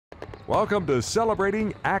Welcome to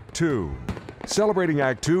Celebrating Act 2. Celebrating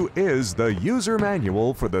Act 2 is the user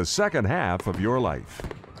manual for the second half of your life.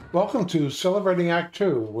 Welcome to Celebrating Act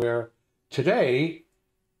 2, where today,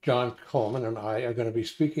 John Coleman and I are going to be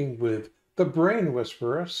speaking with the brain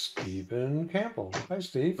whisperer, Stephen Campbell. Hi,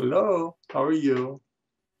 Steve. Hello, how are you?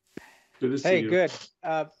 Good to see you. Hey,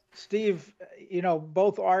 good. Steve,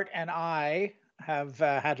 both Art and I have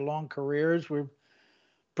had long careers. We're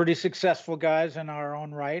pretty successful guys in our own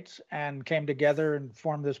rights and came together and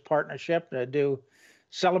formed this partnership to do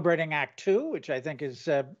Celebrating Act 2, which I think is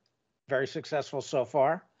very successful so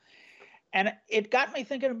far. And it got me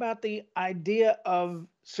thinking about the idea of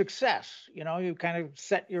success. You kind of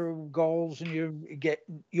set your goals and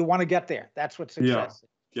you want to get there. That's what success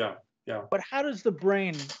is. Yeah. But how does the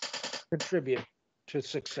brain contribute to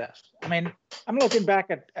success? I mean, I'm looking back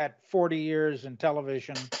at 40 years in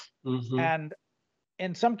television, and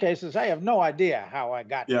in some cases, I have no idea how I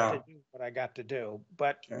got to do what I got to do,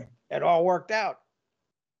 but it all worked out.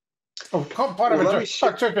 Oh, part of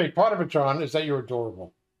it, John, is that you're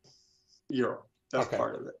adorable. That's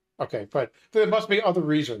part of it. Okay, but there must be other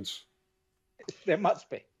reasons. There must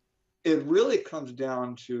be. It really comes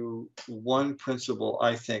down to one principle,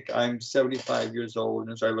 I think. I'm 75 years old,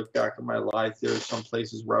 and as I look back at my life, there are some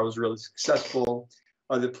places where I was really successful,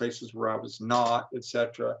 other places where I was not,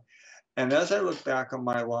 etc. And as I look back on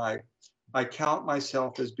my life, I count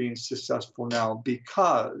myself as being successful now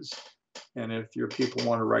because, and if your people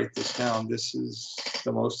want to write this down, this is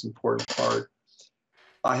the most important part,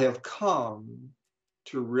 I have come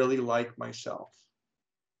to really like myself.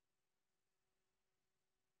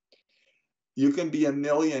 You can be a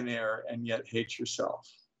millionaire and yet hate yourself.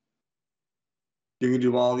 You can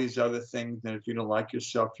do all these other things, and if you don't like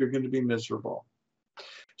yourself, you're going to be miserable.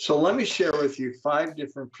 So let me share with you 5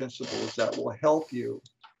 different principles that will help you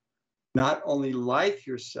not only like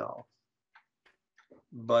yourself,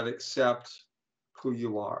 but accept who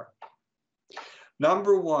you are.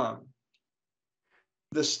 Number 1,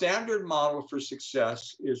 the standard model for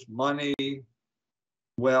success is money,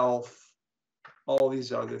 wealth, all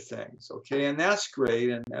these other things, okay? And that's great,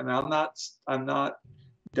 and I'm not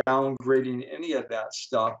downgrading any of that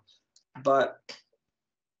stuff, but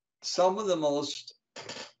some of the most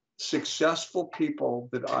successful people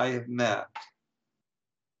that I have met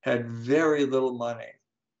had very little money,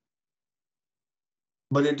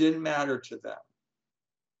 but it didn't matter to them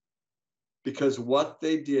because what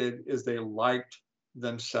they did is they liked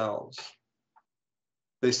themselves.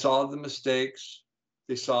 They saw the mistakes,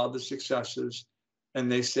 they saw the successes,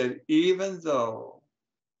 and they said, even though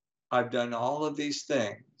I've done all of these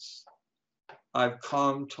things, I've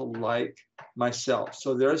come to like myself.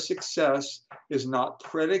 So their success is not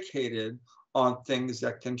predicated on things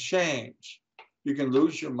that can change. You can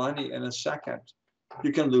lose your money in a second.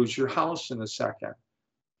 You can lose your house in a second.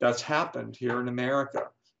 That's happened here in America.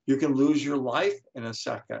 You can lose your life in a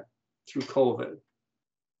second through COVID.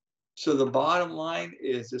 So the bottom line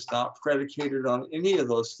is it's not predicated on any of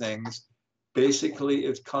those things. Basically,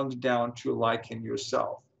 it comes down to liking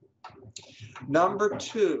yourself. Number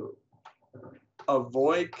 2,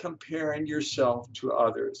 avoid comparing yourself to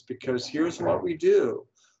others, because here's what we do.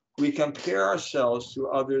 We compare ourselves to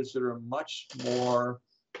others that are much more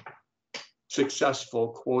successful,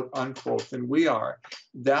 quote unquote, than we are.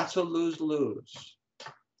 That's a lose-lose.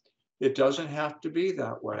 It doesn't have to be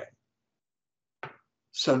that way.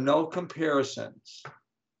 So no comparisons.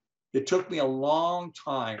 It took me a long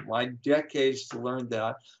time, like decades, to learn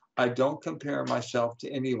that I don't compare myself to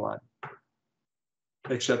anyone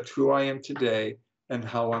except who I am today and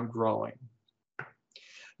how I'm growing.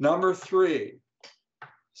 Number 3,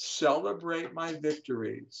 celebrate my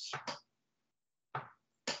victories,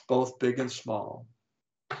 both big and small.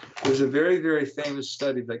 There's a very, very famous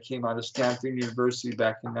study that came out of Stanford University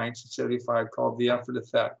back in 1975 called The Effort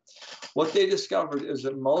Effect. What they discovered is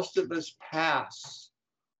that most of us pass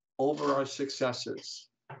over our successes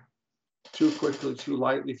too quickly, too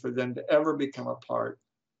lightly for them to ever become a part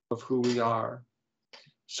of who we are.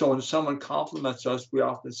 So when someone compliments us, we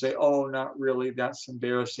often say, oh, not really, that's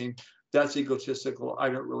embarrassing, that's egotistical, I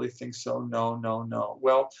don't really think so, no.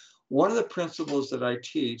 Well, one of the principles that I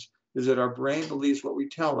teach is that our brain believes what we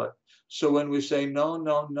tell it. So when we say no,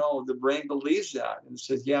 the brain believes that and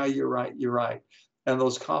says, yeah, you're right. And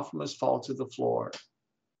those compliments fall to the floor,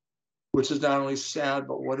 which is not only sad,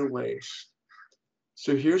 but what a waste.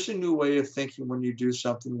 So here's a new way of thinking when you do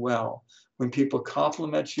something well. When people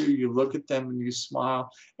compliment you, you look at them and you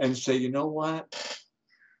smile and say, you know what?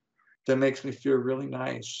 That makes me feel really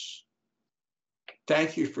nice.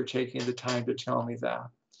 Thank you for taking the time to tell me that.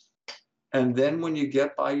 And then when you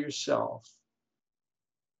get by yourself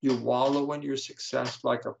You wallow in your success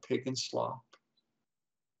like a pig in slop.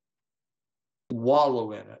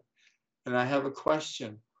 Wallow in it. And I have a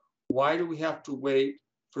question. Why do we have to wait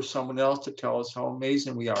for someone else to tell us how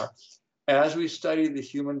amazing we are? As we study the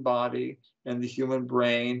human body and the human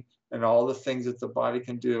brain and all the things that the body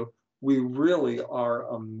can do, we really are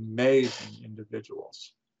amazing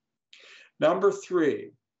individuals. Number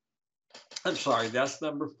 3. I'm sorry, that's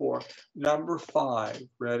number 4. Number 5,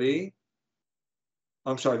 ready?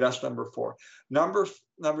 I'm sorry, that's number 4. Number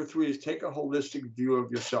 3 is take a holistic view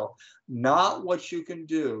of yourself. Not what you can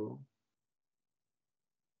do,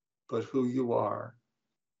 but who you are.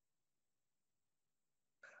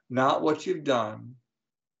 Not what you've done,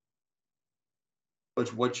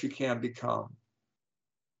 but what you can become.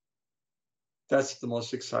 That's the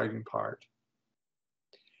most exciting part.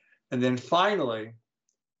 And then finally,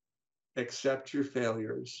 accept your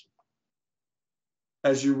failures.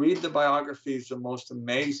 As you read the biographies of most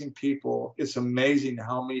amazing people, it's amazing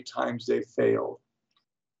how many times they failed.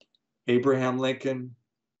 Abraham Lincoln,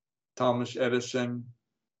 Thomas Edison,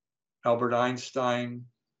 Albert Einstein,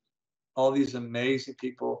 all these amazing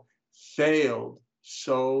people failed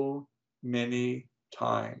so many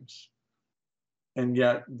times, and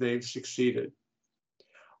yet they've succeeded.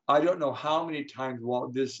 I don't know how many times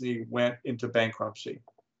Walt Disney went into bankruptcy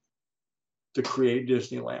to create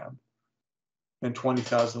Disneyland and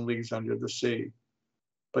 20,000 Leagues Under the Sea,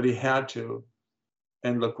 but he had to,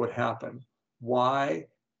 and look what happened. Why?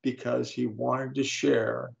 Because he wanted to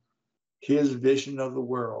share his vision of the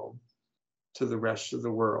world to the rest of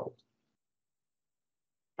the world.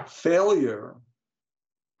 Failure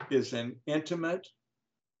is an intimate,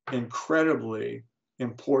 incredibly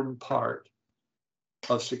important part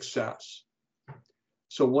of success.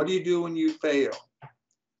 So what do you do when you fail?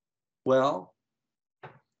 Well,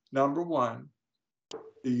 number 1,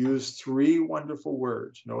 you use 3 wonderful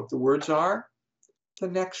words. You know what the words are? The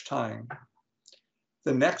next time.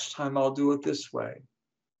 The next time I'll do it this way.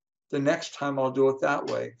 The next time I'll do it that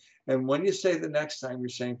way. And when you say the next time, you're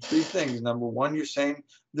saying 3 things. Number 1, you're saying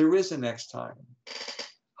there is a next time.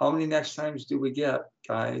 How many next times do we get,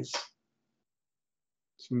 guys?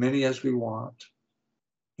 As many as we want.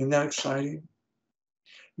 Isn't that exciting?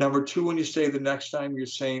 Number 2, when you say the next time, you're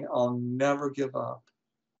saying, I'll never give up,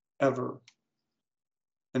 ever.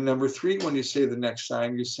 And number 3, when you say the next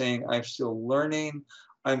time, you're saying, I'm still learning,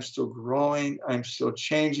 I'm still growing, I'm still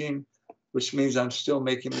changing, which means I'm still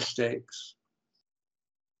making mistakes.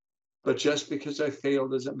 But just because I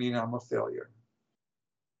failed doesn't mean I'm a failure.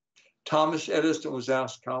 Thomas Edison was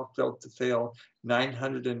asked how it felt to fail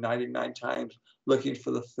 999 times looking for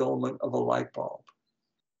the filament of a light bulb.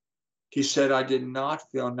 He said, I did not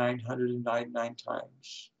fail 999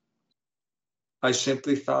 times. I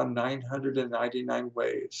simply found 999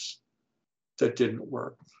 ways that didn't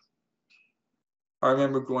work. I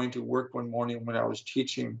remember going to work one morning when I was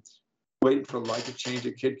teaching, waiting for the light to change.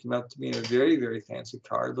 A kid came up to me in a very, very fancy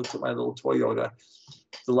car, looked at my little Toyota.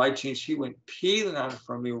 The light changed. He went peeling out in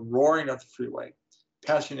front of me, roaring up the freeway,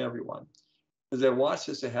 passing everyone. As I watched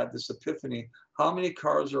this, I had this epiphany. How many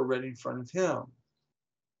cars are already in front of him?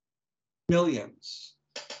 Millions.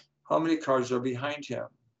 How many cars are behind him?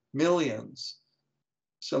 Millions.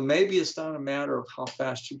 So maybe it's not a matter of how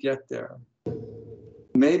fast you get there.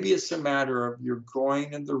 Maybe it's a matter of you're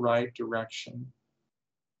going in the right direction.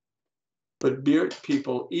 But dear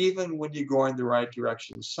people, even when you go in the right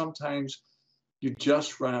direction, sometimes you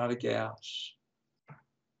just run out of gas.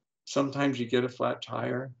 Sometimes you get a flat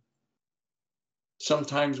tire.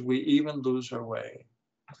 Sometimes we even lose our way.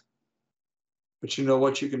 But you know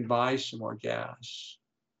what? You can buy some more gas.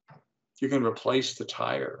 You can replace the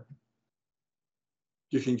tire.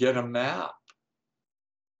 You can get a map.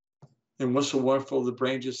 And what's so wonderful, the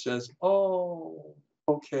brain just says, oh,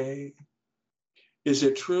 okay. Is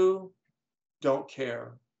it true? Don't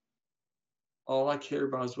care. All I care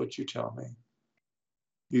about is what you tell me.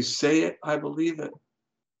 You say it, I believe it.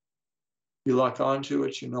 You lock onto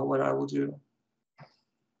it, you know what I will do?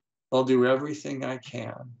 I'll do everything I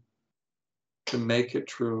can to make it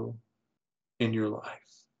true in your life.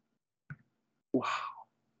 Wow.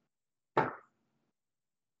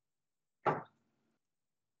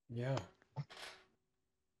 Yeah.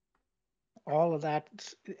 All of that,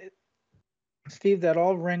 Steve, that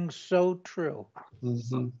all rings so true.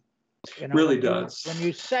 Mm-hmm. You know, really does. When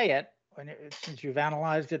you say it, since you've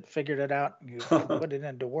analyzed it, figured it out, and you put it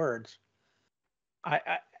into words,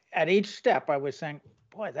 I at each step I was saying,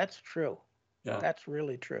 boy, that's true. Yeah. That's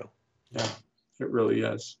really true. Yeah, it really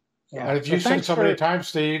is. Yeah. As you said so many times,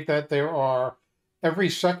 Steve, that there are every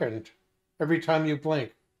second, every time you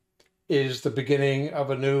blink, is the beginning of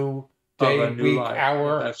a new day, a new week, life.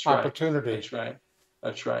 hour That's right. opportunity. That's right.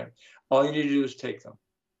 That's right. All you need to do is take them.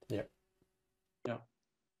 Yeah. Yeah.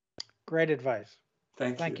 Great advice.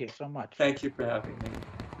 Thank you so much. Thank you for having me.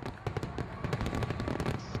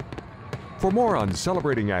 For more on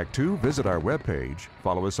Celebrating Act Two, visit our webpage,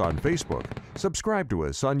 follow us on Facebook, subscribe to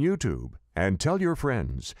us on YouTube, and tell your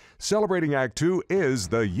friends. Celebrating Act Two is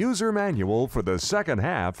the user manual for the second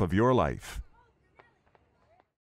half of your life.